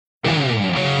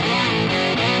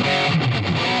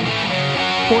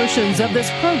Portions of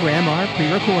this program are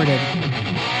pre-recorded.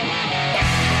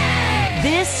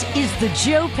 This is the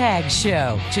Joe Pags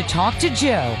Show. To talk to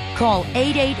Joe, call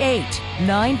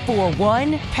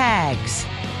 888-941-PAGS.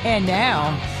 And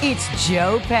now, it's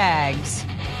Joe Pags.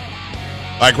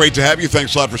 All right, great to have you.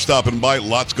 Thanks a lot for stopping by.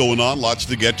 Lots going on, lots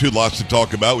to get to, lots to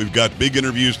talk about. We've got big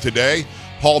interviews today.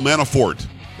 Paul Manafort.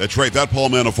 That's right, that Paul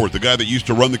Manafort, the guy that used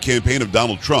to run the campaign of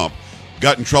Donald Trump,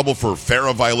 got in trouble for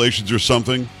FARA violations or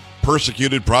something.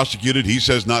 Persecuted, prosecuted, he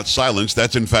says not silenced.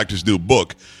 That's, in fact, his new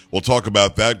book. We'll talk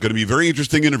about that. Going to be a very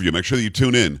interesting interview. Make sure that you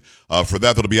tune in for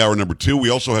that. That'll be hour number 2. We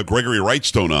also have Gregory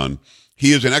Wrightstone on.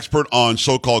 He is an expert on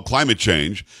so-called climate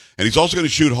change, and he's also going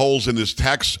to shoot holes in this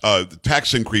tax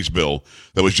increase bill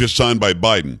that was just signed by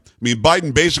Biden. I mean,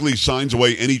 Biden basically signs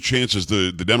away any chances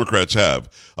the Democrats have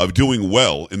of doing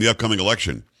well in the upcoming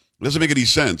election. It doesn't make any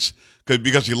sense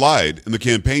because he lied in the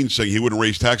campaign saying he wouldn't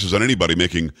raise taxes on anybody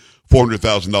making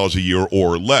 $400,000 a year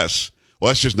or less. Well,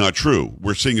 that's just not true.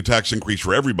 We're seeing a tax increase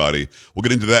for everybody. We'll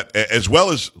get into that, as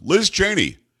well as Liz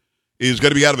Cheney is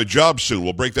going to be out of a job soon.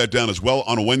 We'll break that down as well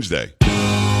on a Wednesday.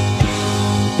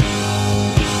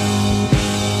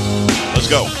 Let's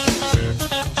go.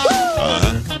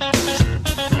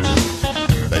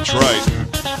 That's right.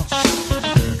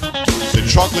 The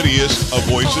chocolatiest of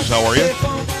voices. How are you?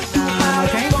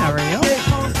 Okay, how are you?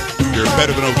 You're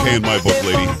better than okay in my book,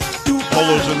 lady.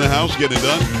 Polo's in the house, getting it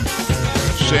done.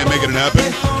 Sam making it happen.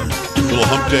 Little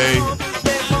hump day,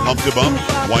 hump to bump.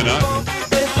 Why not?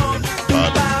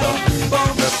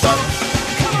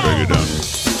 Very good done.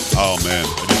 Oh man,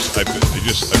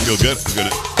 I feel good.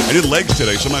 I did legs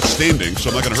today, so I'm not standing, so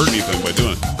I'm not going to hurt anything by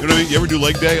doing it. You know what I mean? You ever do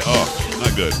leg day? Oh,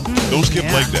 not good. Don't skip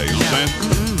leg day. You know what I'm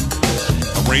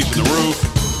saying? I'm raising the roof.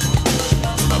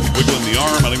 I'm wiggling the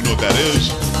arm. I don't even know what that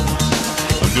is.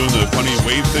 I'm doing the funny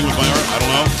wave thing with my arm. I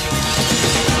don't know.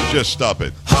 Just stop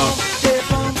it.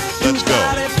 Let's go.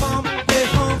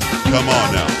 Come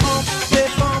on now.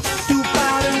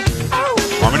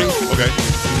 Harmony? Okay.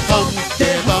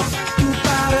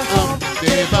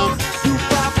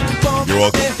 You're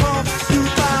welcome.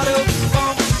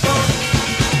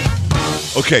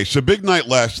 Okay, so big night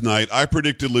last night. I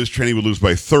predicted Liz Cheney would lose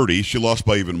by 30. She lost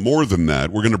by even more than that.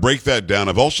 We're going to break that down.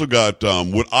 I've also got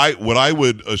what I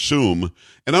would assume,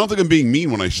 and I don't think I'm being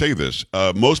mean when I say this.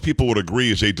 Most people would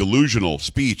agree is a delusional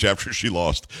speech after she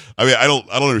lost. I mean, I don't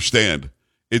understand.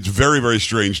 It's very, very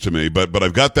strange to me. But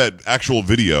I've got that actual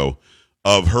video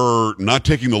of her not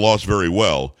taking the loss very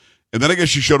well. And then I guess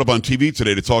she showed up on TV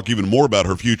today to talk even more about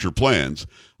her future plans.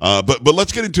 But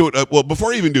let's get into it. Well,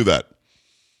 before I even do that,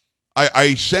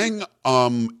 I sang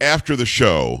after the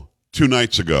show 2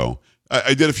 nights ago.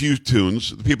 I did a few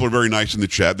tunes. The people are very nice in the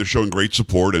chat. They're showing great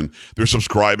support and they're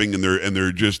subscribing and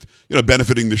they're just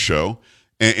benefiting the show.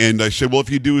 And I said, well, if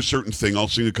you do a certain thing, I'll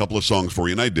sing a couple of songs for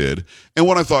you. And I did. And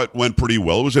what I thought went pretty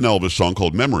well, it was an Elvis song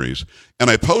called Memories. And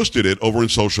I posted it over on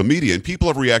social media, and people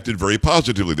have reacted very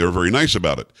positively. They were very nice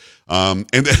about it. And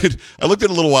then I looked at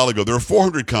it a little while ago. There were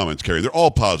 400 comments, Carrie. They're all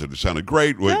positive. It sounded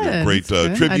great. Great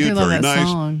tribute. Very nice.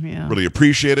 Song, yeah. Really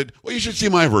appreciate it. Well, you should see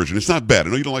my version. It's not bad. I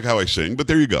know you don't like how I sing, but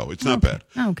there you go. It's not bad.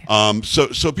 Okay.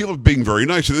 So people are being very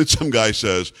nice. And then some guy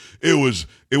says, it was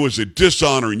a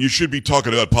dishonor, and you should be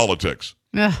talking about politics.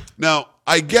 Now,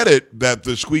 I get it that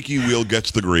the squeaky wheel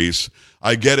gets the grease.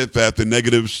 I get it that the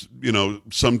negatives,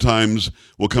 sometimes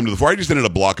will come to the fore. I just ended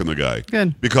up blocking the guy.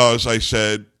 Good. Because I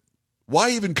said,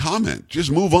 why even comment?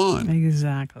 Just move on.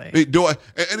 Exactly.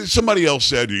 And somebody else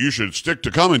said, you should stick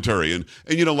to commentary. And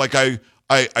like I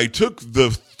took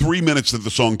the 3 minutes that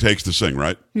the song takes to sing,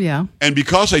 right? Yeah. And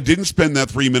because I didn't spend that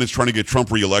 3 minutes trying to get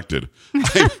Trump reelected,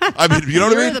 I mean, you know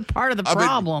what I mean? You're the part of the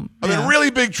problem. I'm in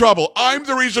really big trouble. I'm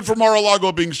the reason for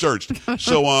Mar-a-Lago being searched.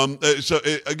 So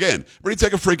again, ready to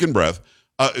take a freaking breath.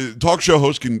 Talk show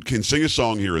host can sing a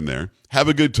song here and there, have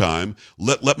a good time,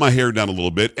 let my hair down a little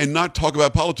bit, and not talk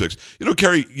about politics.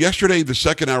 Carrie, yesterday, the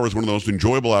second hour was one of the most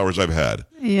enjoyable hours I've had.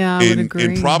 Yeah, I would agree.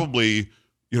 In probably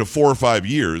 4 or 5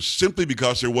 years, simply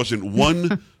because there wasn't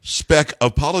one speck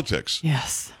of politics.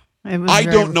 Yes. I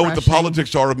don't know what the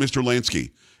politics are of Mr.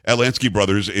 Lansky at Lansky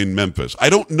Brothers in Memphis. I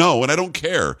don't know, and I don't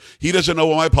care. He doesn't know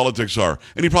what my politics are,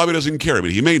 and he probably doesn't care. I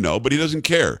mean, he may know, but he doesn't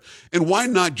care. And why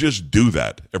not just do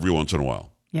that every once in a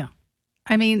while? Yeah.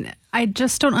 I mean, I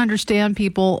just don't understand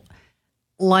people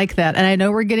like that. And I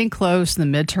know we're getting close. The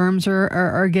midterms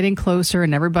are getting closer,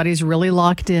 and everybody's really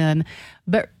locked in.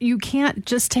 But you can't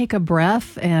just take a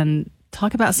breath and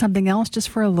talk about something else just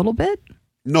for a little bit?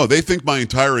 No, they think my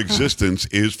entire existence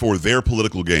is for their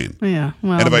political gain. Yeah.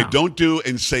 Well, and if I don't do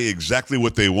and say exactly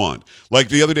what they want, like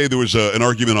the other day there was an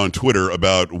argument on Twitter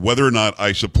about whether or not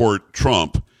I support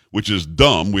Trump which is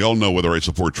dumb. We all know whether I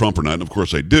support Trump or not, and of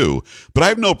course I do. But I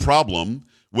have no problem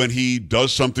when he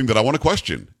does something that I want to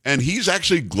question. And he's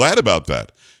actually glad about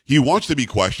that. He wants to be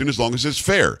questioned as long as it's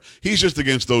fair. He's just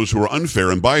against those who are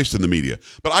unfair and biased in the media.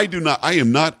 But I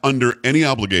am not under any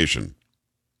obligation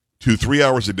to 3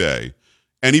 hours a day.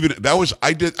 And even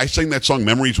I sang that song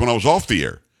Memories when I was off the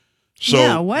air. So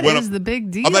yeah, what is the big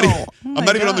deal? I'm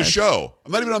not even on the show.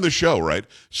 I'm not even on the show, right?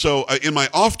 So in my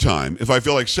off time, if I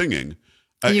feel like singing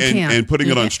and putting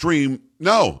it on stream,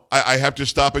 no, I have to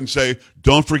stop and say,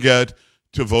 don't forget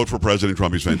to vote for President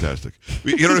Trump. He's fantastic.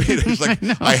 You know what I mean? It's like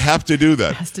I have to do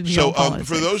that. It has to be so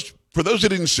for those that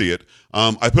didn't see it,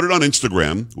 I put it on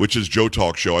Instagram, which is Joe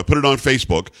Talk Show. I put it on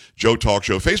Facebook, Joe Talk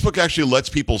Show. Facebook actually lets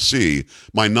people see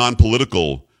my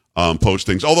non-political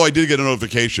postings, although I did get a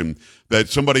notification that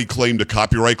somebody claimed a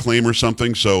copyright claim or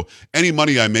something. So any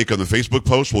money I make on the Facebook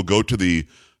post will go to the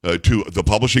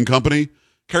publishing company.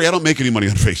 Carrie, I don't make any money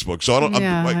on Facebook, so I don't.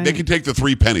 They can take the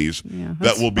 3 pennies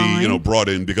that will be brought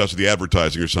in because of the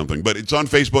advertising or something. But it's on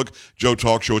Facebook, Joe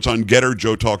Talk Show. It's on Getter,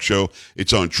 Joe Talk Show.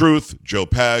 It's on Truth, Joe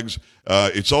Pags.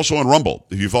 It's also on Rumble.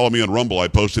 If you follow me on Rumble, I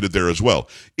posted it there as well.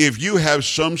 If you have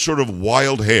some sort of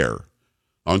wild hair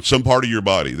on some part of your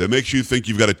body that makes you think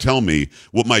you've got to tell me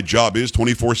what my job is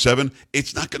 24/7,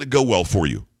 it's not going to go well for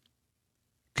you.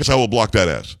 Because I will block that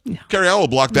ass. Yeah. Carrie, I will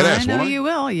block that ass, won't I? You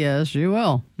will. Yes, you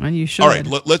will. And you should. All right,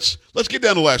 let's get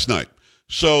down to last night.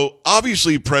 So,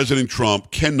 obviously, President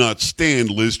Trump cannot stand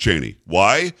Liz Cheney.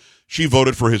 Why? She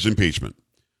voted for his impeachment.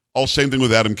 Same thing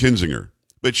with Adam Kinzinger.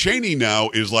 But Cheney now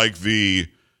is like the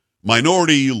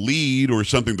minority lead or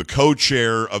something, the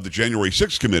co-chair of the January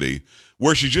 6th committee,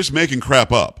 where she's just making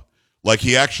crap up. Like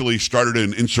he actually started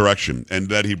an insurrection and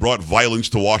that he brought violence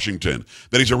to Washington,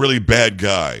 that he's a really bad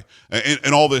guy,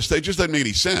 and all this. It just doesn't make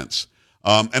any sense.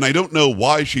 And I don't know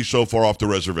why she's so far off the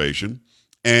reservation.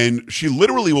 And she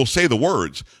literally will say the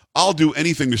words, I'll do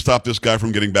anything to stop this guy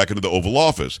from getting back into the Oval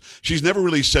Office. She's never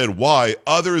really said why,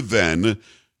 other than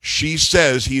she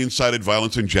says he incited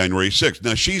violence on January 6th.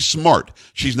 Now, she's smart.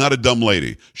 She's not a dumb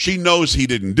lady. She knows he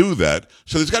didn't do that,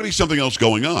 so there's got to be something else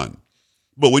going on.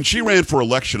 But when she ran for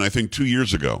election, I think 2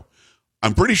 years ago,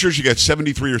 I'm pretty sure she got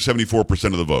 73 or 74%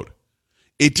 of the vote.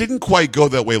 It didn't quite go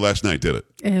that way last night, did it?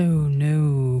 Oh,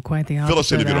 no. Quite the opposite, Fill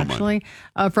us in if you don't actually.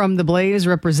 From the Blaze,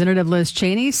 Representative Liz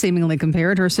Cheney seemingly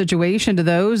compared her situation to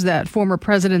those that former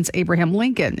Presidents Abraham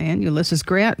Lincoln and Ulysses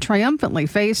Grant triumphantly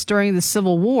faced during the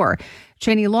Civil War.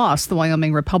 Cheney lost the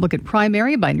Wyoming Republican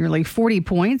primary by nearly 40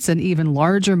 points, an even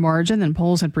larger margin than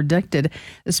polls had predicted.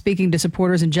 Speaking to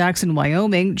supporters in Jackson,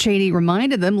 Wyoming, Cheney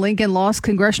reminded them Lincoln lost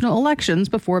congressional elections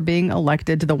before being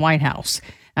elected to the White House.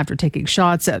 After taking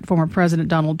shots at former President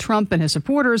Donald Trump and his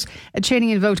supporters,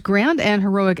 Cheney invoked grand and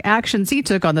heroic actions he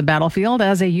took on the battlefield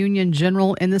as a Union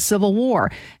general in the Civil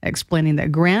War, explaining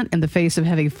that Grant, in the face of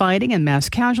heavy fighting and mass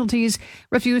casualties,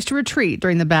 refused to retreat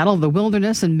during the Battle of the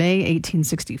Wilderness in May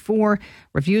 1864.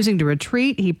 Refusing to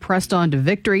retreat, he pressed on to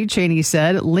victory, Cheney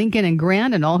said. Lincoln and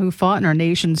Grant and all who fought in our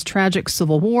nation's tragic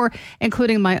Civil War,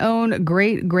 including my own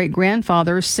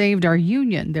great-great-grandfather, saved our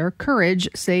Union. Their courage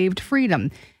saved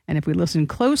freedom. And if we listen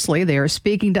closely, they are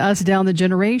speaking to us down the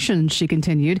generations, she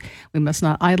continued. We must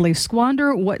not idly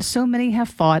squander what so many have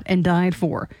fought and died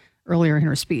for. Earlier in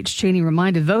her speech, Cheney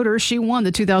reminded voters she won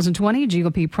the 2020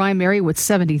 GOP primary with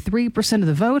 73% of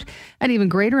the vote, an even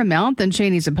greater amount than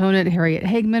Cheney's opponent, Harriet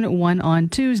Hagman, won on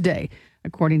Tuesday.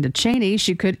 According to Cheney,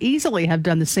 she could easily have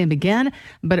done the same again,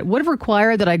 but it would have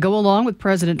required that I go along with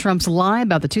President Trump's lie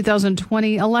about the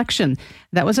 2020 election.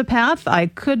 That was a path I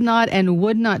could not and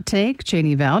would not take,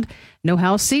 Cheney vowed. No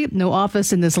House seat, no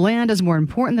office in this land is more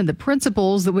important than the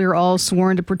principles that we are all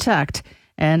sworn to protect.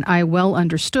 And I well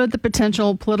understood the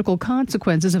potential political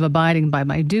consequences of abiding by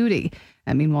my duty.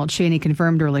 And meanwhile, Cheney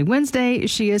confirmed early Wednesday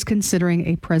she is considering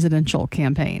a presidential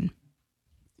campaign.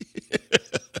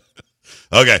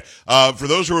 Okay. For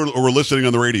those who are listening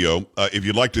on the radio, if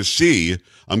you'd like to see,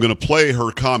 I'm going to play her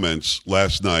comments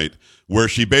last night where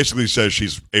she basically says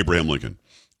she's Abraham Lincoln.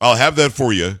 I'll have that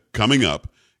for you coming up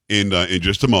in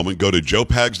just a moment. Go to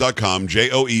joepags.com,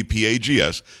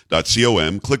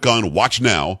 joepags.com, click on Watch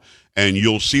Now, and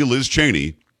you'll see Liz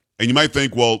Cheney. And you might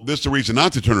think, well, this is the reason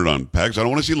not to turn it on, Pags. I don't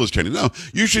want to see Liz Cheney. No,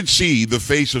 you should see the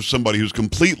face of somebody who's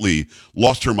completely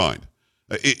lost her mind.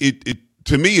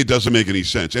 To me, it doesn't make any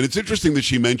sense. And it's interesting that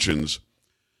she mentions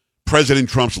President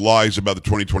Trump's lies about the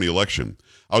 2020 election.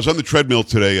 I was on the treadmill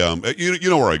today. You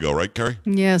know where I go, right, Carrie?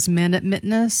 Yes, Man at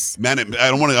Mitness. I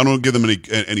don't want to give them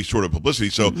any sort of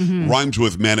publicity. So rhymes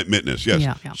with Man at Mitness. Yes.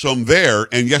 Yeah. So I'm there,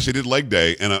 and yes, I did leg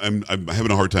day, and I'm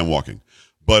having a hard time walking.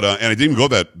 But and I didn't go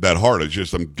that hard. It's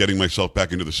just I'm getting myself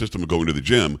back into the system of going to the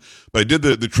gym. But I did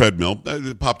the treadmill.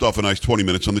 I popped off a nice 20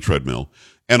 minutes on the treadmill,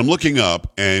 and I'm looking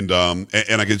up, and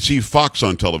I can see Fox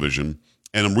on television,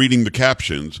 and I'm reading the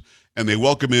captions, and they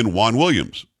welcome in Juan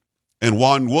Williams, and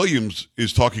Juan Williams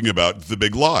is talking about the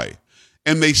big lie,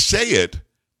 and they say it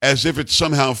as if it's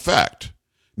somehow fact.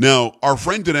 Now, our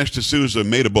friend Dinesh D'Souza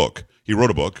made a book. He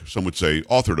wrote a book. Some would say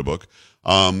authored a book,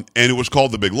 and it was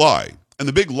called The Big Lie. And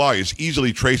the big lie is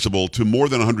easily traceable to more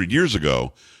than 100 years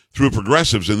ago through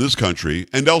progressives in this country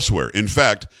and elsewhere. In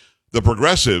fact, the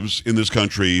progressives in this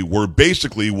country were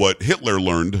basically what Hitler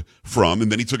learned from,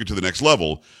 and then he took it to the next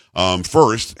level.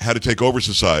 First, how to take over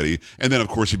society, and then, of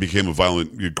course, he became a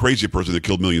violent, crazy person that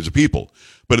killed millions of people.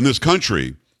 But in this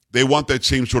country, they want that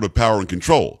same sort of power and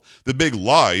control. The big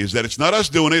lie is that it's not us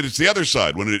doing it, it's the other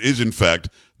side, when it is, in fact,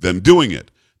 them doing it.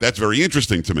 That's very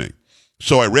interesting to me.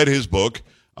 So I read his book.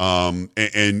 And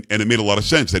it made a lot of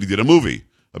sense that he did a movie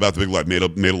about the big lie. Made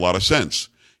a lot of sense.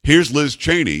 Here's Liz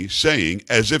Cheney saying,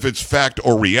 as if it's fact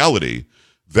or reality,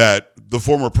 that the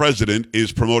former president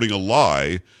is promoting a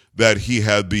lie that he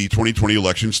had the 2020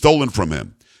 election stolen from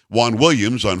him. Juan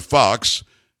Williams on Fox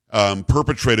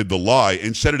perpetrated the lie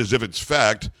and said it as if it's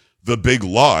fact, the big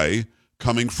lie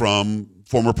coming from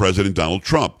former President Donald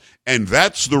Trump. And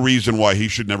that's the reason why he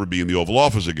should never be in the Oval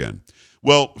Office again.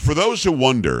 Well, for those who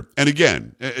wonder, and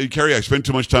again, Carrie, I spend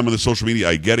too much time on the social media.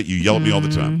 I get it. You yell at me all the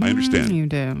time. I understand. You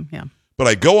do, yeah. But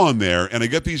I go on there, and I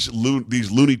get these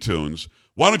Looney Tunes.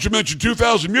 Why don't you mention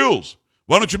 2,000 Mules?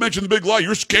 Why don't you mention the big lie?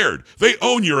 You're scared. They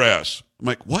own your ass. I'm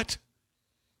like, what?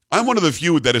 I'm one of the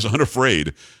few that is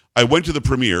unafraid. I went to the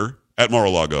premiere at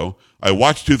Mar-a-Lago. I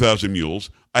watched 2,000 Mules.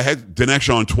 I had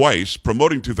Dinesh on twice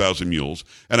promoting 2,000 Mules,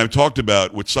 and I've talked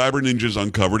about what Cyber Ninjas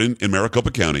uncovered in Maricopa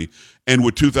County and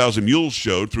what 2,000 Mules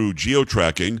showed through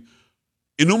geo-tracking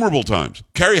innumerable times.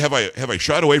 Carrie, have I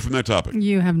shied away from that topic?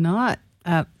 You have not.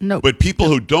 No. But people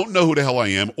who don't know who the hell I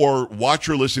am or watch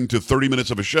or listen to 30 minutes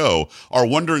of a show are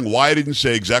wondering why I didn't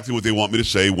say exactly what they want me to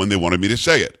say when they wanted me to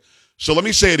say it. So let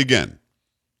me say it again.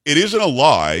 It isn't a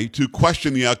lie to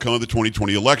question the outcome of the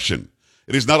 2020 election.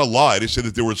 It is not a lie to say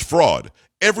that there was fraud.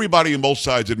 Everybody on both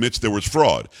sides admits there was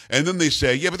fraud. And then they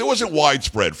say, yeah, but there wasn't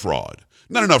widespread fraud.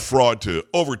 Not enough fraud to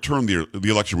overturn the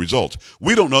election results.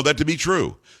 We don't know that to be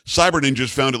true. Cyber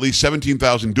Ninjas found at least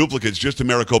 17,000 duplicates just in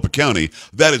Maricopa County.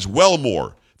 That is well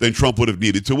more than Trump would have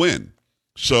needed to win.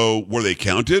 So were they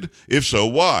counted? If so,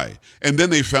 why? And then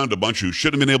they found a bunch who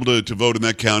shouldn't have been able to vote in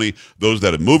that county, those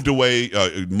that had moved away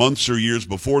months or years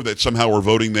before that somehow were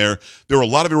voting there. There were a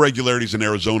lot of irregularities in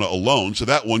Arizona alone, so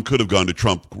that one could have gone to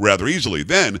Trump rather easily.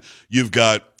 Then you've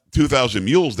got 2,000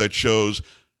 Mules that shows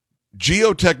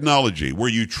geotechnology, where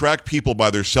you track people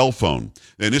by their cell phone.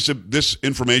 And this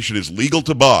information is legal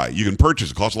to buy. You can purchase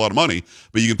it. It costs a lot of money,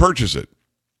 but you can purchase it.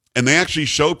 And they actually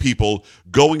show people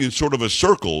going in sort of a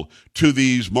circle to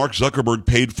these Mark Zuckerberg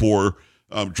paid for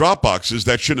drop boxes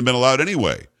that shouldn't have been allowed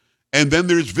anyway. And then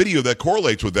there's video that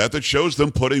correlates with that shows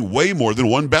them putting way more than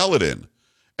one ballot in.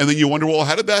 And then you wonder, well,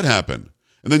 how did that happen?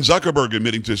 And then Zuckerberg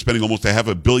admitting to spending almost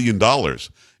 $500 million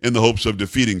in the hopes of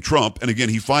defeating Trump. And again,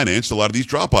 he financed a lot of these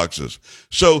drop boxes.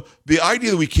 So the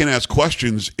idea that we can't ask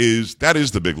questions is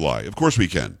the big lie. Of course we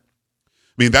can.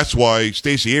 I mean, that's why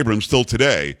Stacey Abrams still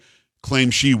today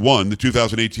claims she won the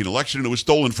 2018 election and it was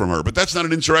stolen from her. But that's not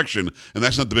an insurrection, and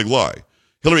that's not the big lie.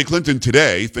 Hillary Clinton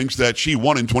today thinks that she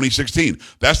won in 2016.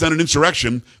 That's not an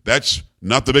insurrection. That's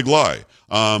not the big lie.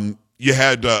 You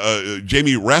had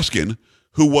Jamie Raskin,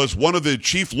 who was one of the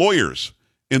chief lawyers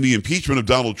in the impeachment of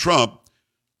Donald Trump,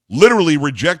 literally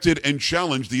rejected and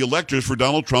challenged the electors for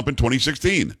Donald Trump in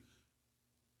 2016.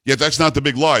 Yet that's not the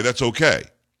big lie. That's okay.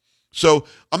 So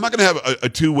I'm not going to have a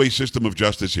two-way system of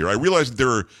justice here. I realize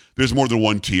that there's more than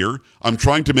one tier. I'm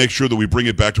trying to make sure that we bring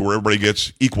it back to where everybody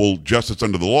gets equal justice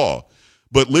under the law.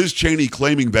 But Liz Cheney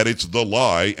claiming that it's the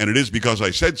lie, and it is because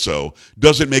I said so,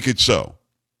 doesn't make it so.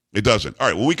 It doesn't. All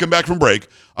right, when we come back from break,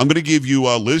 I'm going to give you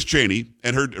Liz Cheney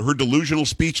and her delusional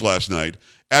speech last night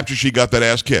after she got that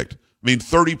ass kicked. I mean,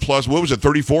 30 plus, what was it,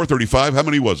 34, 35? How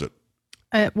many was it?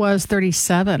 It was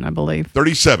 37, I believe.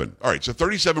 37. All right, so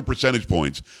 37 percentage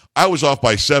points. I was off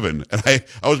by 7, and I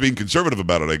was being conservative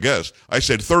about it, I guess. I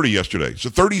said 30 yesterday. So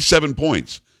 37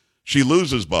 points she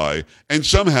loses by, and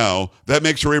somehow that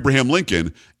makes her Abraham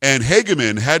Lincoln, and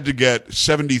Hageman had to get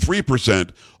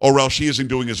 73%, or else she isn't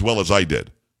doing as well as I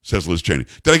did, says Liz Cheney.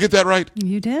 Did I get that right?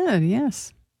 You did,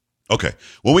 yes. Okay.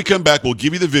 When we come back, we'll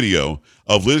give you the video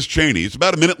of Liz Cheney. It's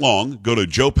about a minute long. Go to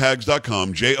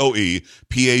joepags.com,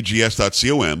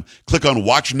 joepags.com. Click on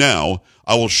Watch Now.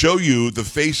 I will show you the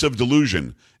face of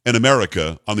delusion in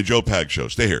America on the Joe Pags Show.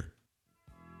 Stay here.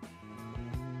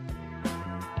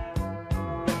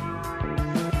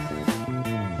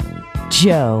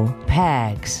 Joe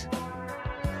Pags.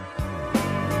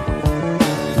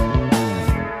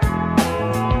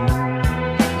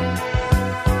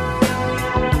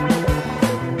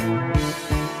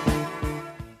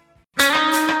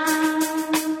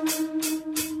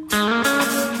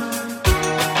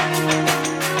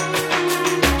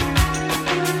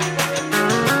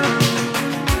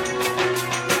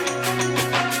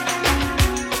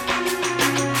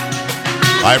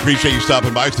 I appreciate you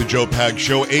stopping by. It's the Joe Pags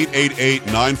Show,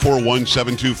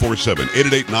 888-941-7247.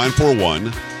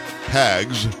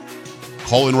 888-941-PAGS.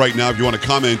 Call in right now if you want to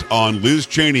comment on Liz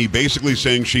Cheney basically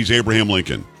saying she's Abraham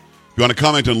Lincoln. If you want to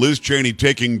comment on Liz Cheney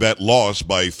taking that loss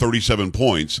by 37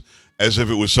 points as if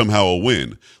it was somehow a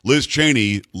win. Liz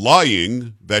Cheney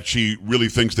lying that she really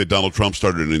thinks that Donald Trump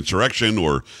started an insurrection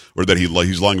or that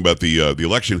he's lying about the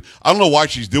election. I don't know why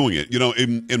she's doing it. You know,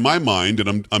 in my mind,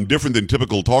 and I'm different than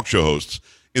typical talk show hosts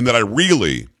in that I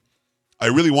really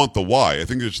want the why. I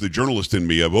think it's the journalist in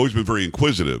me. I've always been very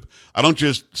inquisitive. I don't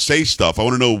just say stuff. I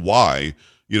want to know why,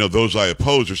 you know, those I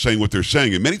oppose are saying what they're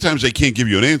saying. And many times they can't give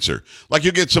you an answer. Like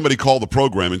you get somebody call the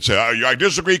program and say, I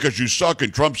disagree because you suck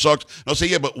and Trump sucks. And I'll say,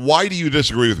 yeah, but why do you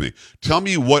disagree with me? Tell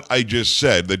me what I just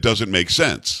said that doesn't make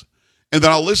sense. And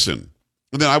then I'll listen.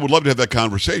 And then I would love to have that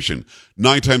conversation.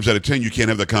 9 times out of 10, you can't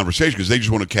have that conversation because they just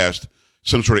want to cast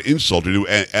some sort of insult or do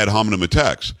ad hominem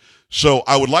attacks. So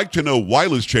I would like to know why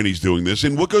Liz Cheney's doing this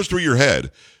and what goes through your head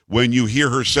when you hear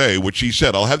her say what she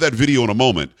said. I'll have that video in a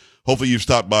moment. Hopefully you've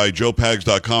stopped by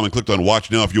joepags.com and clicked on watch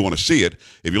now if you want to see it.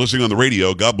 If you're listening on the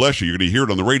radio, God bless you. You're going to hear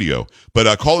it on the radio.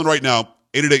 But call in right now,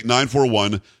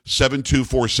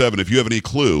 888-941-7247 if you have any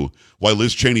clue why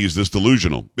Liz Cheney is this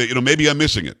delusional. You know, maybe I'm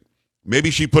missing it.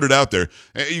 Maybe she put it out there.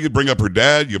 You could bring up her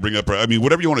dad. You bring up her, I mean,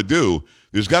 whatever you want to do.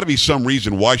 There's got to be some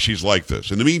reason why she's like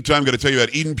this. In the meantime, I'm going to tell you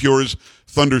about Eden Pure's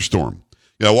Thunderstorm.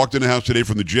 Yeah, I walked in the house today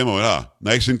from the gym. I went,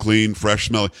 nice and clean, fresh,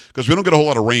 smelling. Because we don't get a whole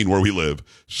lot of rain where we live.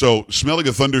 So smelling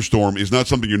a thunderstorm is not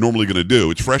something you're normally going to do.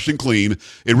 It's fresh and clean.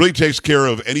 It really takes care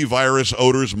of any virus,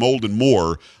 odors, mold, and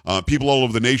more. People all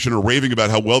over the nation are raving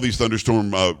about how well these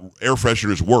thunderstorm air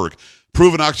fresheners work.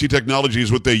 Proven Oxy technology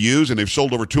is what they use, and they've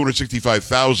sold over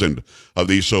 265,000 of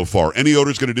these so far. Any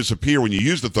odor is going to disappear when you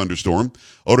use the Thunderstorm.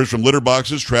 Odors from litter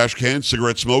boxes, trash cans,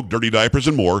 cigarette smoke, dirty diapers,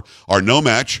 and more are no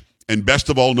match, and best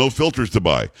of all, no filters to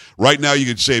buy. Right now, you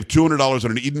can save $200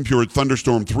 on an Eden Pure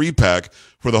Thunderstorm 3-pack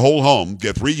for the whole home.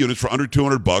 Get 3 units for under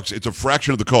 $200. It's a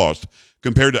fraction of the cost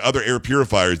compared to other air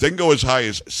purifiers. They can go as high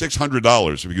as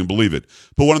 $600, if you can believe it.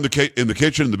 Put one in the kitchen, in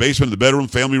the basement, in the bedroom,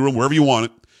 family room, wherever you want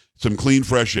it. Some clean,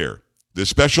 fresh air. This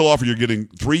special offer, you're getting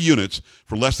 3 units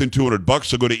for less than $200.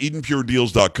 So go to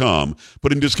EdenPureDeals.com.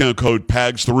 Put in discount code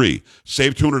PAGS3.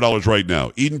 Save $200 right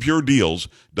now.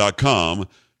 EdenPureDeals.com.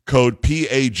 Code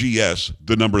PAGS,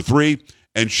 the number 3,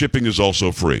 and shipping is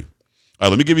also free.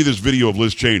 Let me give you this video of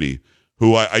Liz Cheney,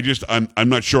 who I'm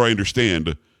not sure I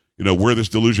understand, you know, where this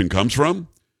delusion comes from.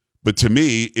 But to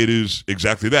me, it is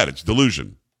exactly that. It's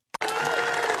delusion.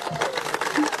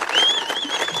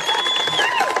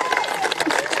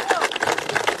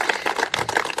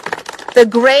 The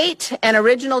great and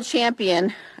original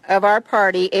champion of our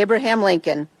party, Abraham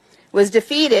Lincoln, was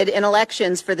defeated in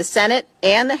elections for the Senate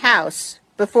and the House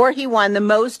before he won the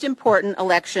most important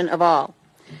election of all.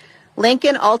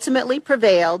 Lincoln ultimately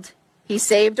prevailed, he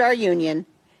saved our Union,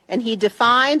 and he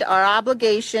defined our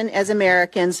obligation as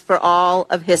Americans for all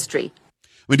of history. I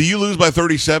mean, do you lose by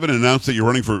 37 and announce that you're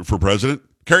running for president?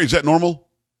 Carrie, is that normal?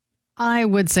 I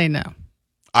would say no.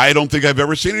 I don't think I've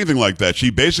ever seen anything like that. She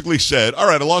basically said, all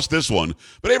right, I lost this one,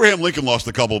 but Abraham Lincoln lost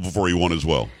a couple before he won as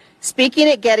well. Speaking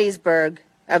at Gettysburg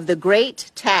of the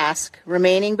great task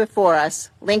remaining before us,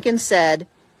 Lincoln said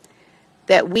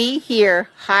that we here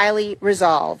highly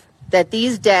resolve that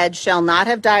these dead shall not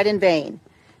have died in vain,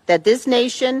 that this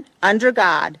nation, under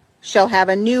God, shall have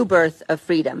a new birth of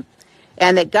freedom,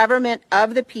 and that government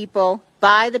of the people,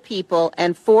 by the people,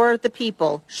 and for the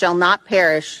people shall not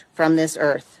perish from this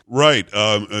earth. Right.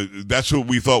 That's what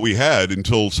we thought we had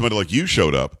until somebody like you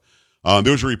showed up.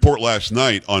 There was a report last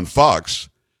night on Fox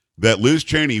that Liz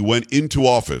Cheney went into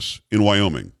office in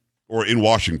Wyoming or in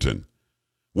Washington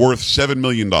worth $7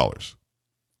 million.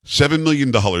 $7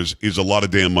 million is a lot of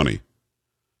damn money.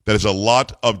 That is a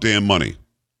lot of damn money.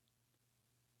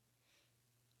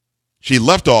 She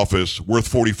left office worth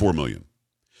 $44 million.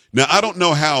 Now, I don't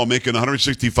know how making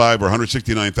 $165,000 or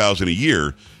 $169,000 a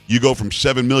year, you go from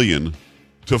 $7 million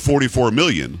to $44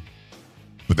 million,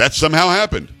 but that somehow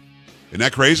happened. Isn't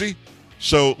that crazy?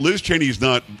 So Liz Cheney is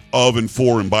not of and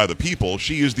for and by the people.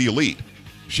 She is the elite.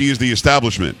 She is the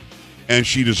establishment, and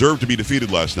she deserved to be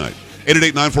defeated last night.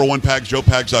 888-941-PAGS,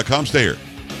 joepags.com. Stay here.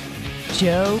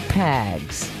 Joe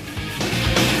Pags.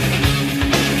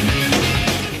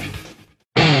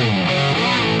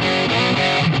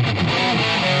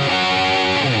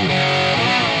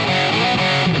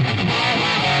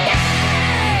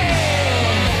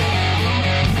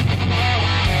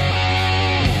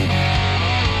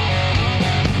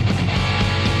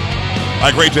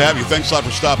 Hi, great to have you. Thanks a lot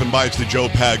for stopping by. It's the Joe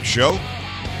Pags Show.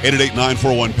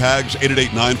 888-941-PAGS,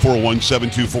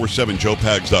 888-941-7247,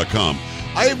 joepags.com.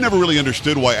 I have never really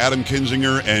understood why Adam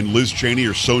Kinzinger and Liz Cheney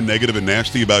are so negative and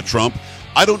nasty about Trump.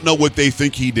 I don't know what they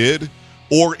think he did,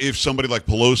 or if somebody like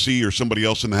Pelosi or somebody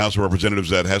else in the House of Representatives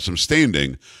that has some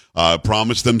standing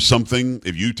promised them something.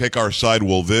 If you take our side,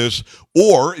 we'll this.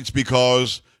 Or it's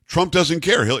because Trump doesn't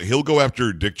care. He'll go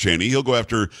after Dick Cheney. He'll go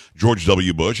after George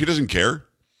W. Bush. He doesn't care.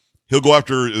 He'll go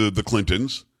after the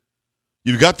Clintons.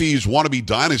 You've got these wannabe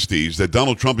dynasties that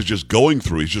Donald Trump is just going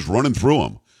through. He's just running through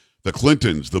them. The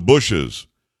Clintons, the Bushes,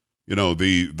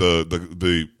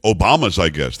 the Obamas, I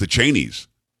guess, the Cheneys.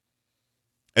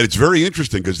 And it's very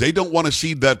interesting because they don't want to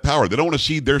cede that power. They don't want to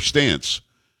cede their stance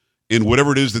in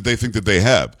whatever it is that they think that they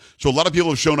have. So a lot of people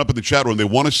have shown up in the chat room. They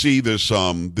want to see this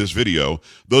video.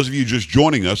 Those of you just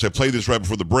joining us, I played this right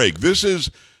before the break. This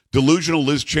is delusional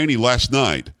Liz Cheney last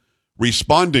night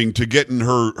responding to getting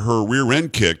her rear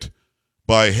end kicked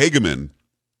by Hageman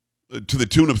to the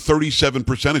tune of 37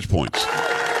 percentage points.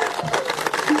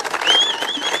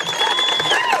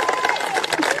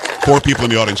 4 people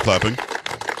in the audience clapping.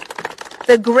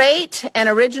 The great and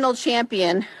original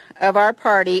champion of our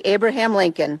party, Abraham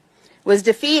Lincoln, was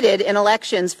defeated in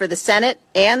elections for the Senate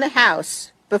and the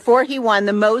House before he won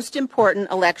the most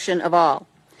important election of all.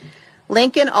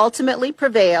 Lincoln ultimately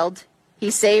prevailed,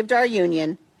 he saved our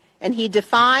Union, and he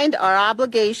defined our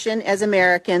obligation as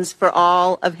Americans for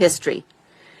all of history.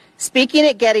 Speaking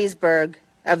at Gettysburg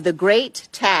of the great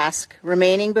task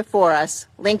remaining before us,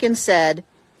 Lincoln said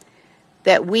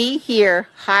that we here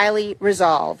highly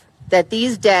resolve that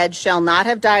these dead shall not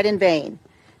have died in vain,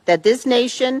 that this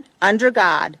nation, under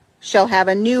God, shall have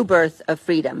a new birth of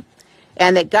freedom,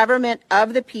 and that government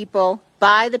of the people,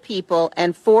 by the people,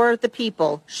 and for the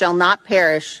people shall not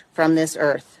perish from this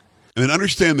earth. And then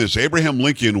understand this, Abraham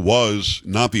Lincoln was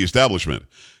not the establishment.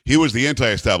 He was the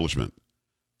anti-establishment.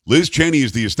 Liz Cheney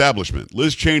is the establishment.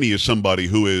 Liz Cheney is somebody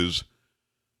who is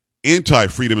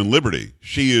anti-freedom and liberty.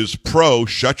 She is pro,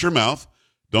 shut your mouth,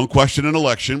 don't question an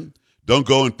election, don't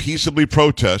go and peaceably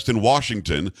protest in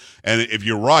Washington, and if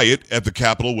you riot at the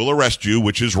Capitol, we'll arrest you,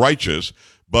 which is righteous,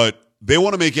 but they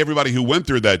want to make everybody who went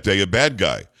there that day a bad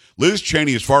guy. Liz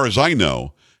Cheney, as far as I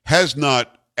know, has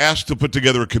not asked to put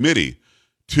together a committee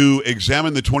to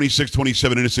examine the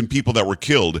 27 innocent people that were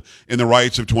killed in the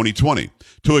riots of 2020,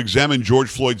 to examine George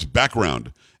Floyd's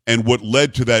background and what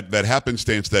led to that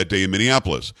happenstance that day in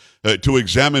Minneapolis, to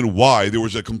examine why there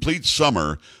was a complete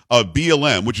summer of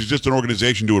BLM, which is just an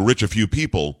organization to enrich a few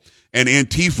people, and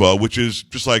Antifa, which is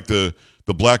just like the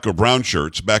black or brown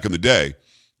shirts back in the day.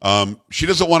 She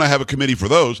doesn't want to have a committee for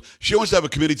those. She wants to have a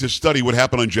committee to study what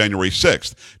happened on January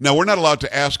 6th. Now, we're not allowed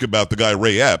to ask about the guy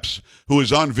Ray Epps, who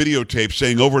is on videotape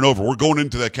saying over and over, we're going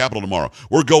into that Capitol tomorrow.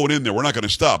 We're going in there. We're not going to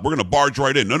stop. We're going to barge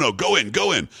right in. No, go in,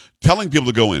 telling people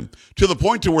to go in, to the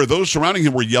point to where those surrounding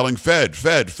him were yelling, Fed,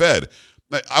 Fed, Fed.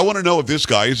 I want to know if this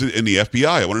guy is in the FBI.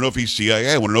 I want to know if he's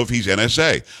CIA. I want to know if he's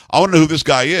NSA. I want to know who this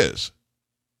guy is.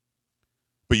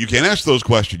 But you can't ask those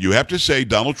questions. You have to say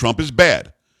Donald Trump is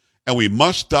bad. And we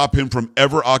must stop him from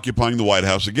ever occupying the White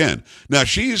House again. Now,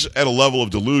 she's at a level of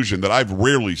delusion that I've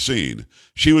rarely seen.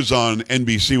 She was on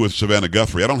NBC with Savannah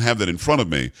Guthrie. I don't have that in front of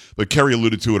me, but Kerry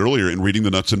alluded to it earlier in reading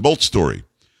the nuts and bolts story.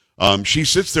 She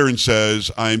sits there and says,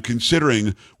 I'm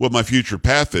considering what my future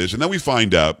path is. And then we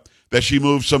find out that she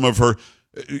moved some of her...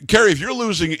 Kerry, if you're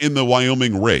losing in the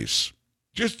Wyoming race,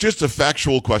 just a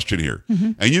factual question here,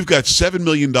 and you've got $7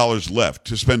 million left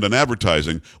to spend on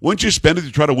advertising, wouldn't you spend it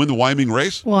to try to win the Wyoming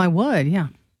race? Well, I would, yeah.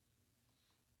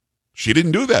 She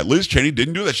didn't do that. Liz Cheney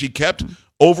didn't do that. She kept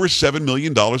over $7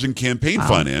 million in campaign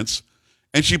finance,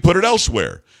 and she put it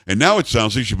elsewhere. And now it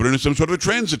sounds like she put it in some sort of a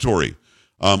transitory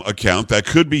account that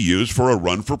could be used for a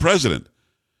run for president.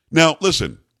 Now,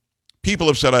 listen, people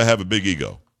have said I have a big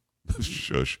ego.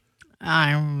 Shush.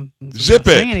 Zip it.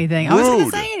 Say anything. Rude. I was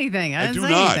going to say anything. I didn't do say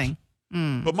not.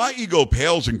 anything. But my ego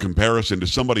pales in comparison to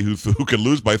somebody who could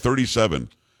lose by 37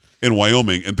 in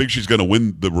Wyoming and think she's going to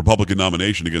win the Republican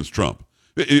nomination against Trump.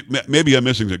 Maybe I'm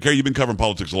missing something. Kerry, you've been covering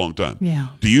politics a long time. Yeah.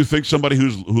 Do you think somebody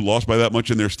who lost by that much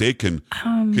in their state can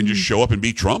just show up and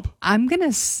beat Trump? I'm going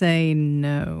to say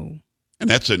no. And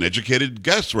that's an educated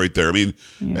guess right there. I mean,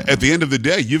 at the end of the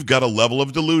day, you've got a level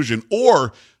of delusion.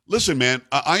 Or, listen, man,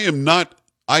 I am not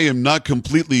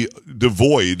completely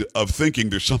devoid of thinking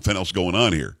there's something else going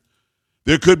on here.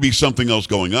 There could be something else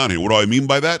going on here. What do I mean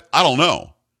by that? I don't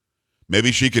know.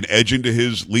 Maybe she can edge into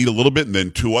his lead a little bit, and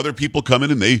then 2 other people come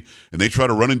in and they try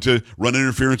to run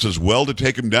interference as well to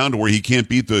take him down to where he can't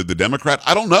beat the Democrat.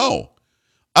 I don't know.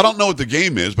 I don't know what the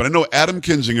game is, but I know Adam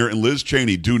Kinzinger and Liz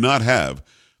Cheney do not have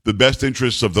the best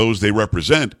interests of those they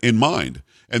represent in mind.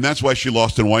 And that's why she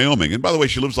lost in Wyoming. And by the way,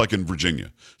 she lives like in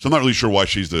Virginia. So I'm not really sure why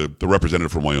she's the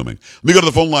representative from Wyoming. Let me go to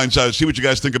the phone lines, see what you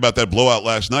guys think about that blowout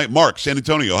last night. Mark, San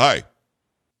Antonio, hi.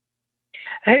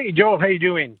 Hey, Joel, how you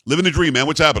doing? Living the dream, man.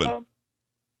 What's happening?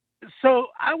 So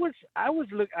I'm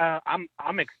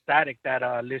ecstatic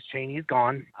that Liz Cheney is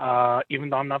gone, even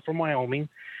though I'm not from Wyoming.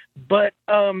 But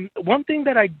one thing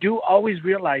that I do always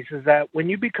realize is that when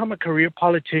you become a career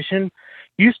politician,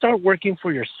 you start working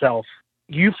for yourself.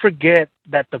 You forget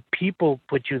that the people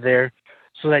put you there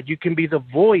so that you can be the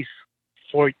voice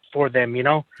for them, you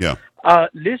know? Yeah.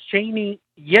 Liz Cheney,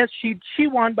 yes, she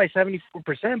won by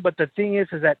 74%, but the thing is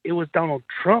that it was Donald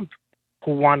Trump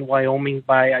who won Wyoming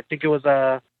by, I think it was,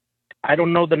 I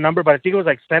don't know the number, but I think it was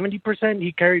like 70%.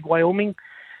 He carried Wyoming.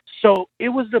 So it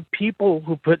was the people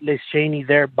who put Liz Cheney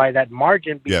there by that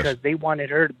margin because they wanted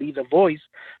her to be the voice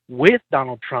with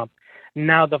Donald Trump.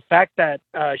 Now, the fact that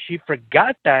she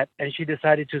forgot that and she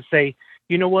decided to say,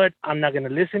 you know what, I'm not going to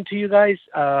listen to you guys.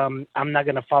 I'm not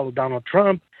going to follow Donald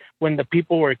Trump, when the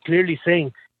people were clearly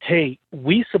saying, hey,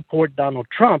 we support Donald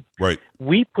Trump. Right.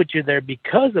 We put you there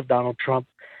because of Donald Trump.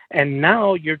 And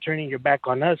now you're turning your back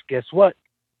on us. Guess what?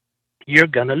 You're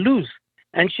going to lose.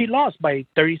 And she lost by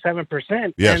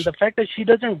 37%. Yes. And the fact that she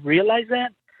doesn't realize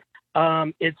that,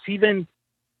 it's even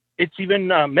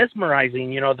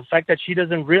mesmerizing, you know, the fact that she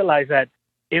doesn't realize that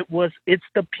it's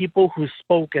the people who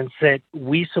spoke and said,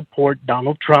 we support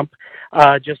Donald Trump.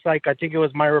 Just like I think it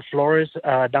was Myra Flores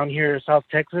down here in South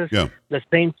Texas. Yeah. The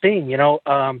same thing, you know,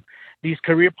 these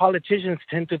career politicians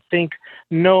tend to think,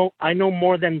 no, I know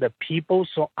more than the people,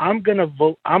 so I'm going to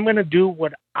vote. I'm going to do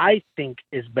what I think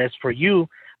is best for you,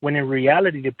 when in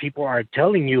reality, the people are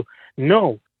telling you,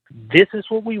 no, this is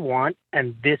what we want,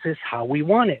 and this is how we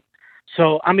want it.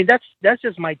 So, I mean, that's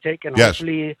just my take, and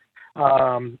hopefully,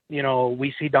 you know,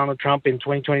 we see Donald Trump in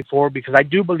 2024, because I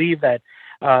do believe that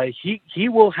he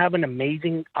will have an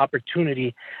amazing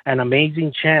opportunity, an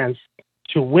amazing chance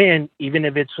to win, even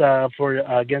if it's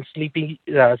against Sleepy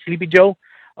Joe.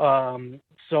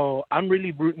 So I'm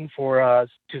really rooting for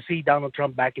to see Donald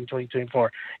Trump back in 2024.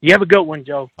 You have a good one,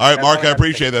 Joe. All right, Mark, I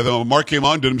appreciate that. Mark came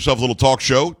on, did himself a little talk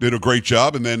show, did a great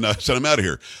job, and then sent him out of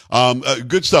here.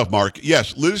 Good stuff, Mark.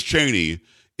 Yes, Liz Cheney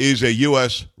is a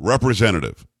U.S.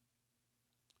 representative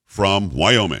from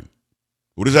Wyoming.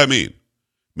 What does that mean? It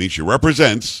means she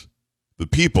represents the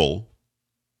people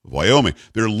of Wyoming.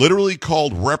 They're literally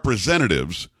called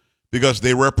representatives because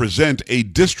they represent a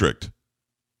district.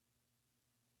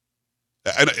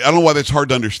 I don't know why that's hard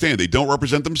to understand. They don't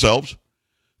represent themselves.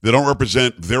 They don't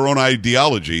represent their own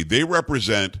ideology. They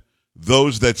represent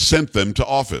those that sent them to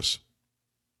office.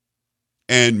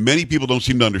 And many people don't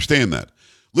seem to understand that.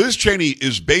 Liz Cheney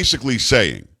is basically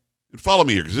saying, and follow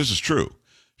me here because this is true,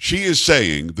 she is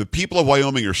saying the people of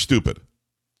Wyoming are stupid.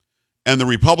 And the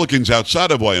Republicans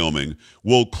outside of Wyoming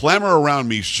will clamor around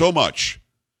me so much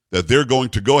that they're going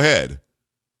to go ahead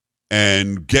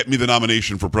and get me the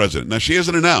nomination for president. Now, she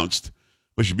hasn't announced,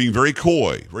 but she's being very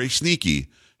coy, very sneaky,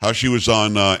 how she was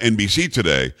on NBC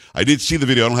today. I did see the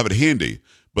video. I don't have it handy.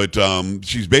 But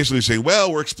she's basically saying,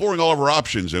 well, we're exploring all of our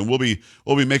options, and we'll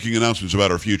be making announcements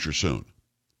about our future soon.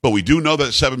 But we do know that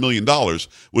 $7 million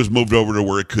was moved over to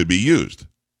where it could be used.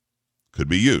 Could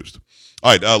be used.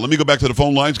 All right, let me go back to the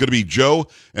phone line. It's going to be Joe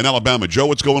in Alabama. Joe,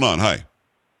 what's going on? Hi.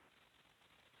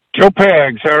 Joe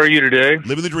Pags, how are you today?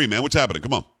 Living the dream, man. What's happening?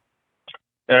 Come on.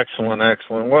 Excellent,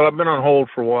 excellent. Well, I've been on hold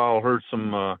for a while, heard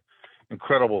some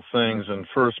incredible things, and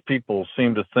first, people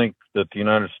seem to think that the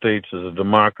United States is a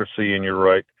democracy, and you're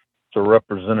right, it's a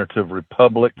representative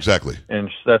republic. Exactly. And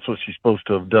that's what she's supposed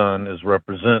to have done, is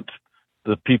represent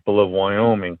the people of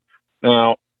Wyoming.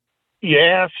 Now, you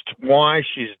asked why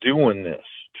she's doing this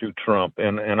to Trump,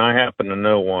 and I happen to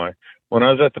know why. When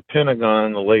I was at the Pentagon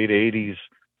in the late 80s,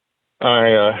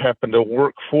 I happened to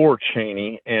work for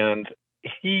Cheney, and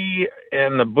he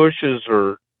and the Bushes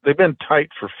they've been tight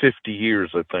for 50 years,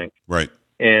 I think. Right.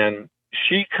 And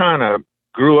she kind of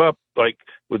grew up like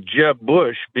with Jeb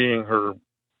Bush being her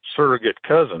surrogate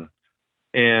cousin.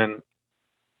 And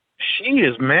she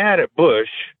is mad at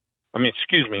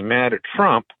mad at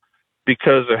Trump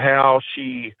because of how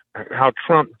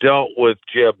Trump dealt with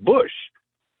Jeb Bush.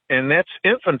 And that's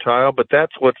infantile, but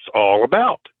that's what it's all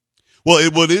about. Well,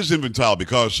 it is infantile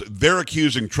because they're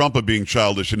accusing Trump of being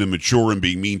childish and immature and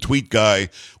being mean tweet guy,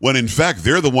 when in fact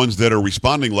they're the ones that are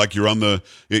responding like you're on the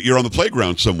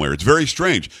playground somewhere. It's very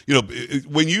strange.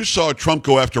 When you saw Trump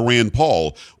go after Rand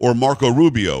Paul or Marco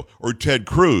Rubio or Ted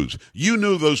Cruz, you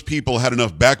knew those people had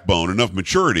enough backbone, enough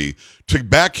maturity to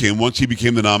back him once he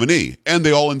became the nominee, and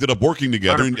they all ended up working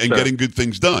together and getting good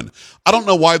things done. I don't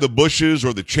know why the Bushes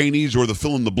or the Cheneys or the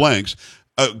fill in the blanks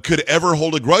could ever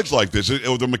hold a grudge like this,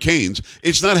 or the McCains.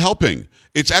 It's not helping.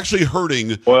 It's actually hurting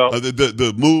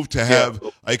the move to have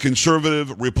a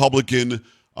conservative Republican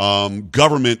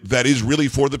government that is really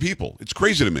for the people. It's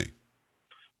crazy to me.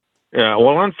 Yeah,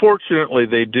 well, unfortunately,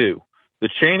 they do. The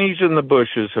Cheneys and the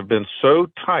Bushes have been so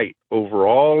tight over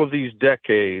all of these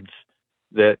decades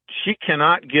that she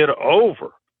cannot get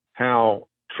over how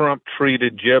Trump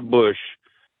treated Jeb Bush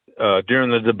during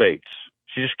the debates.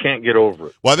 She just can't get over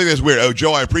it. Well, I think that's weird. Oh,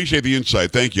 Joe, I appreciate the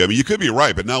insight. Thank you. I mean, you could be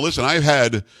right, but now listen, I've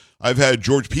had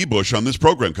George P. Bush on this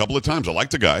program a couple of times. I like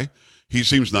the guy. He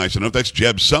seems nice enough. That's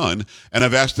Jeb's son, and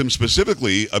I've asked him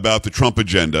specifically about the Trump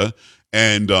agenda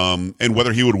and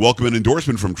whether he would welcome an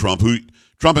endorsement from Trump. Who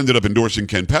Trump ended up endorsing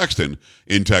Ken Paxton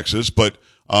in Texas, but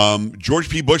George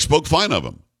P. Bush spoke fine of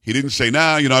him. He didn't say,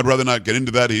 nah, I'd rather not get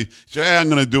into that. He said, I'm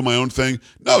going to do my own thing.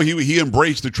 No, he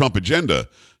embraced the Trump agenda.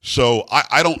 So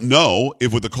I don't know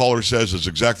if what the caller says is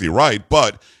exactly right,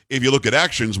 but if you look at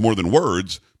actions more than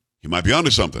words, he might be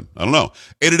onto something. I don't know.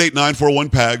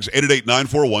 888-941-PAGS,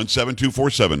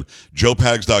 888-941-7247,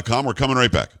 joepags.com. We're coming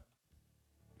right back.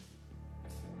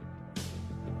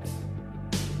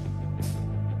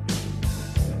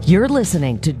 You're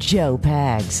listening to Joe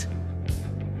Pags.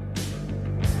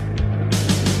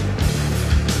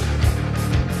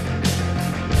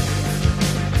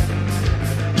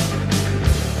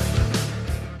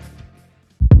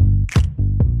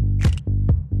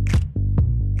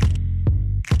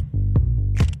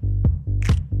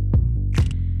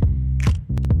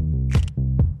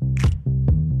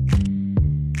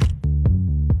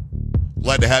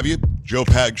 Glad to have you. Joe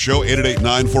Pags Show,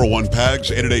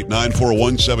 888-941-PAGS,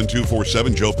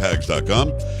 888-941-7247,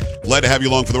 joepags.com. Glad to have you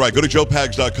along for the ride. Go to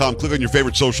joepags.com, click on your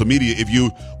favorite social media. If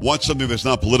you want something that's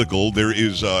not political, there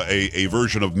is a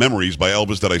version of Memories by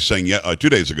Elvis that I sang 2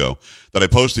 days ago that I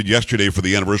posted yesterday for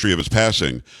the anniversary of his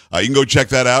passing. You can go check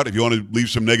that out. If you want to leave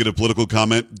some negative political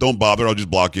comment, don't bother. I'll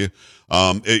just block you.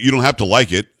 You don't have to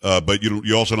like it, but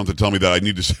you also don't have to tell me that I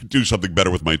need to do something better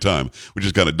with my time, which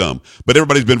is kind of dumb. But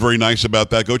everybody's been very nice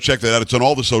about that. Go check that out. It's on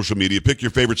all the social media. Pick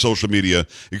your favorite social media,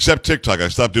 except TikTok. I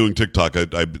stopped doing TikTok.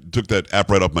 I took that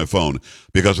app right off my phone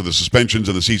because of the suspensions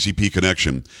and the CCP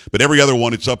connection. But every other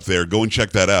one, it's up there. Go and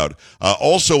check that out.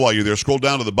 Also, while you're there, scroll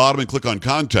down to the bottom and click on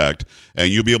Contact,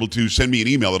 and you'll be able to send me an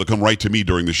email. It'll come right to me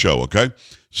during the show, okay?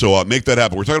 So make that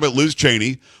happen. We're talking about Liz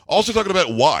Cheney. Also talking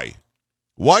about why.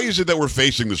 Why is it that we're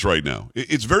facing this right now?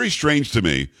 It's very strange to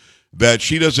me that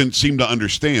she doesn't seem to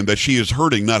understand that she is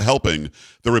hurting, not helping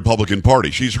the Republican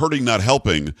Party. She's hurting, not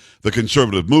helping the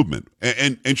conservative movement.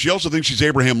 And she also thinks she's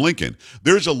Abraham Lincoln.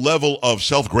 There's a level of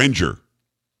self-grandeur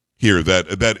here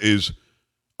that is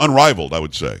unrivaled, I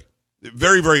would say.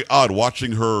 Very, very odd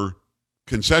watching her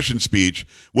concession speech,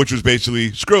 which was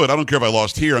basically, screw it, I don't care if I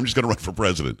lost here, I'm just going to run for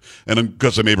president. And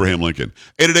because I'm Abraham Lincoln.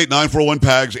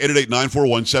 888-941-PAGS,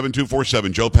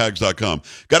 888-941-7247, joepags.com.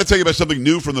 Got to tell you about something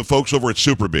new from the folks over at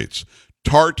Super Beets.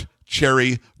 Tart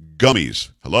Cherry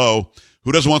Gummies. Hello?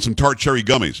 Who doesn't want some tart cherry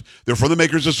gummies? They're from the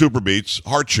makers of Super Beets,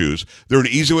 Heart Chews. They're an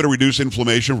easy way to reduce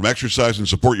inflammation from exercise and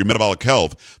support your metabolic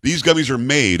health. These gummies are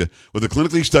made with a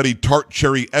clinically studied tart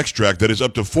cherry extract that is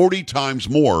up to 40 times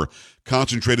more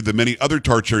concentrated than many other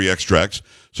tart cherry extracts.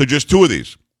 So just 2 of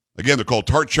these. Again, they're called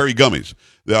tart cherry gummies.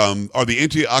 Are the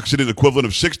antioxidant equivalent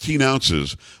of 16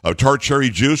 ounces of tart cherry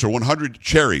juice or 100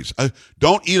 cherries.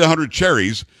 Don't eat 100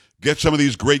 cherries. Get some of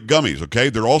these great gummies,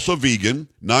 okay? They're also vegan,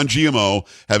 non-GMO,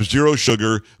 have 0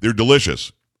 sugar. They're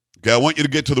delicious. Okay, I want you to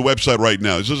get to the website right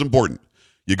now. This is important.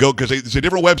 You go, because it's a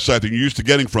different website than you're used to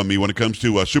getting from me when it comes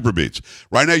to Super Beets.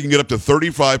 Right now, you can get up to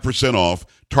 35% off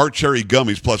tart cherry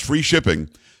gummies plus free shipping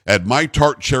at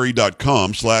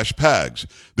mytartcherry.com/PAGS.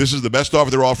 This is the best offer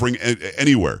they're offering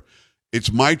anywhere. It's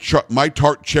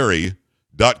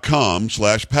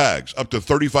mytartcherry.com/PAGS. Up to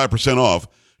 35% off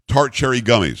tart cherry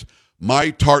gummies.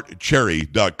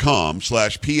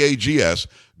 mytartcherry.com/PAGS.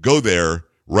 Go there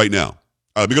right now.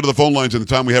 Let me go to the phone lines in the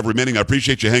time we have remaining. I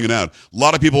appreciate you hanging out. A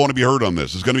lot of people want to be heard on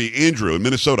this. It's going to be Andrew in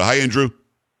Minnesota. Hi, Andrew.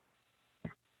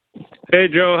 Hey,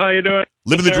 Joe. How you doing?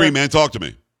 Living the dream, man. Talk to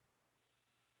me.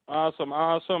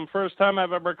 Awesome. First time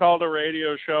I've ever called a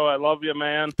radio show. I love you,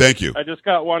 man. Thank you. I just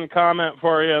got one comment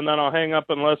for you, and then I'll hang up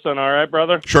and listen. All right,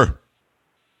 brother? Sure.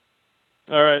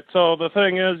 All right. So the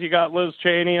thing is, you got Liz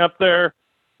Cheney up there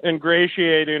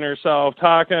ingratiating herself,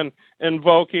 talking,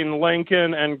 invoking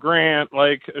Lincoln and Grant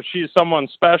like she's someone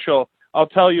special. I'll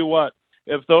tell you what,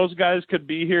 if those guys could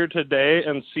be here today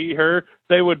and see her,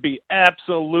 they would be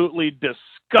absolutely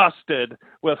disgusted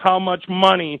with how much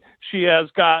money she has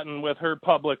gotten with her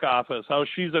public office, how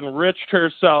she's enriched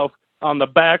herself on the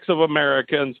backs of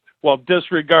Americans while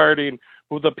disregarding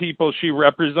who the people she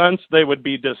represents. They would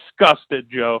be disgusted,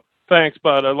 Joe. Thanks,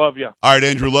 bud. I love you. All right,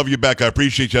 Andrew, love you back. I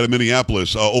appreciate you out of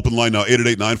Minneapolis. Open line now,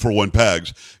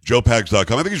 888-941-PAGS,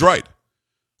 joepags.com. I think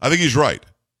he's right.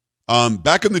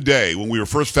 Back in the day when we were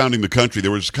first founding the country,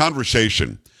 there was a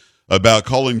conversation about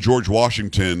calling George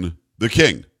Washington the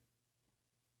king,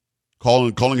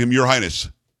 calling him Your Highness.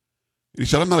 And he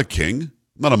said, I'm not a king.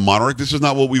 I'm not a monarch. This is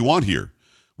not what we want here.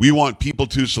 We want people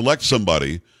to select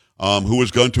somebody who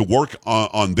is going to work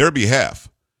on their behalf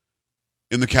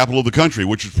in the capital of the country,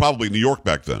 which was probably New York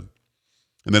back then.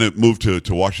 And then it moved to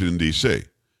Washington, D.C. I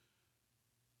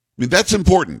mean, that's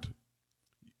important.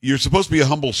 You're supposed to be a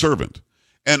humble servant.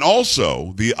 And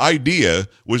also, the idea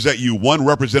was that you won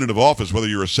representative office, whether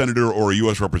you're a senator or a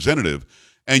U.S. representative,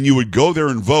 and you would go there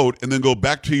and vote and then go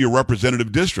back to your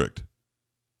representative district. I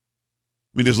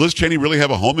mean, does Liz Cheney really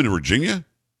have a home in Virginia?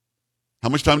 How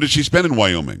much time did she spend in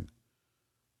Wyoming?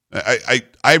 I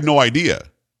have no idea.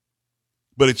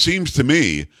 But it seems to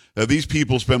me that these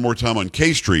people spend more time on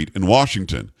K Street in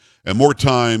Washington and more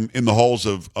time in the halls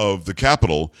of the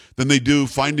Capitol than they do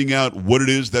finding out what it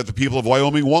is that the people of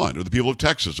Wyoming want, or the people of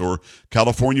Texas or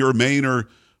California or Maine or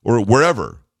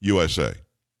wherever, USA. I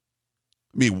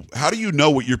mean, how do you know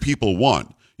what your people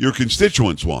want, your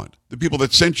constituents want, the people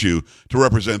that sent you to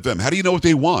represent them? How do you know what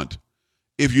they want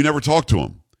if you never talk to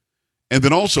them? And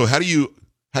then also, how do you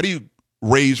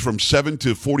raise from $7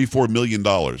 to $44 million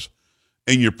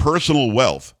in your personal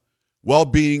wealth while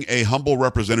being a humble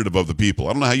representative of the people?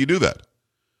 I don't know how you do that.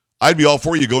 I'd be all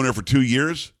for you going there for 2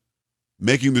 years,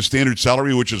 making the standard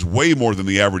salary, which is way more than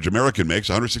the average American makes,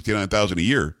 $169,000 a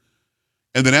year.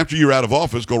 And then after you're out of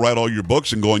office, go write all your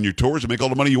books and go on your tours and make all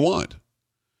the money you want.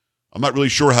 I'm not really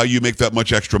sure how you make that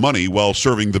much extra money while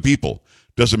serving the people.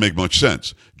 Doesn't make much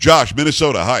sense. Josh,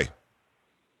 Minnesota, hi.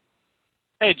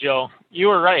 Hey, Joe, you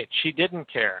were right. She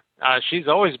didn't care. She's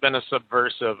always been a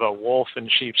subversive, a wolf in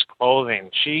sheep's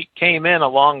clothing. She came in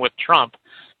along with Trump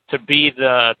to be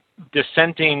the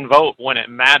dissenting vote when it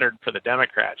mattered for the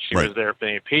Democrats. She was there for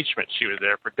the impeachment. She was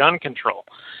there for gun control.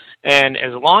 And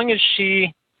as long as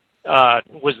she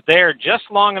was there just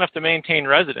long enough to maintain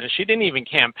residence, she didn't even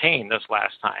campaign this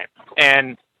last time.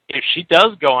 And if she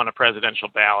does go on a presidential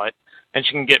ballot, and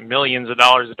she can get millions of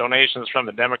dollars of donations from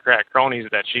the Democrat cronies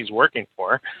that she's working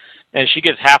for, and she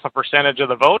gets 0.5% of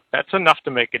the vote, that's enough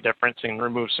to make a difference and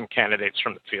remove some candidates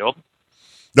from the field.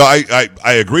 No, I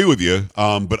agree with you,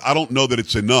 but I don't know that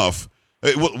it's enough.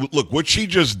 Look, what she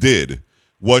just did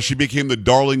was she became the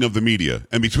darling of the media.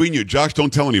 And between you, Josh,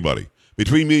 don't tell anybody.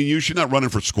 Between me and you, she's not running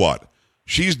for squat.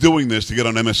 She's doing this to get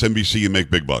on MSNBC and make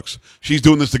big bucks. She's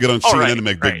doing this to get on CNN and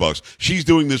make big bucks. She's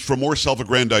doing this for more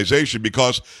self-aggrandization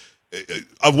because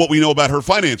of what we know about her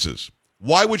finances.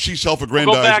 Why would she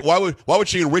self-aggrandize? Why would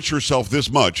she enrich herself this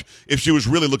much if she was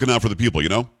really looking out for the people, you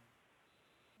know?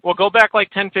 Well, go back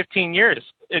like 10, 15 years.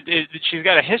 She's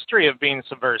got a history of being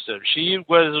subversive. She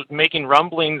was making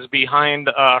rumblings behind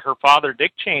her father,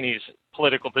 Dick Cheney's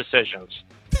political decisions.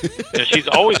 She's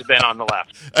always been on the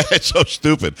left. It's so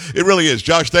stupid. It really is.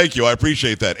 Josh, thank you. I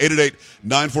appreciate that.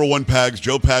 888-941-PAGS,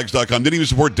 joepags.com. Didn't even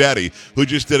support Daddy, who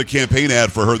just did a campaign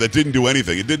ad for her that didn't do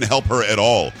anything. It didn't help her at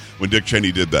all when Dick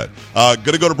Cheney did that.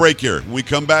 Going to go to break here. When we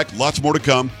come back, lots more to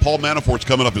come. Paul Manafort's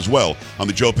coming up as well on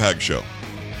the Joe Pags Show.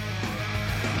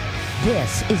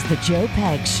 This is the Joe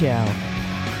Pags Show.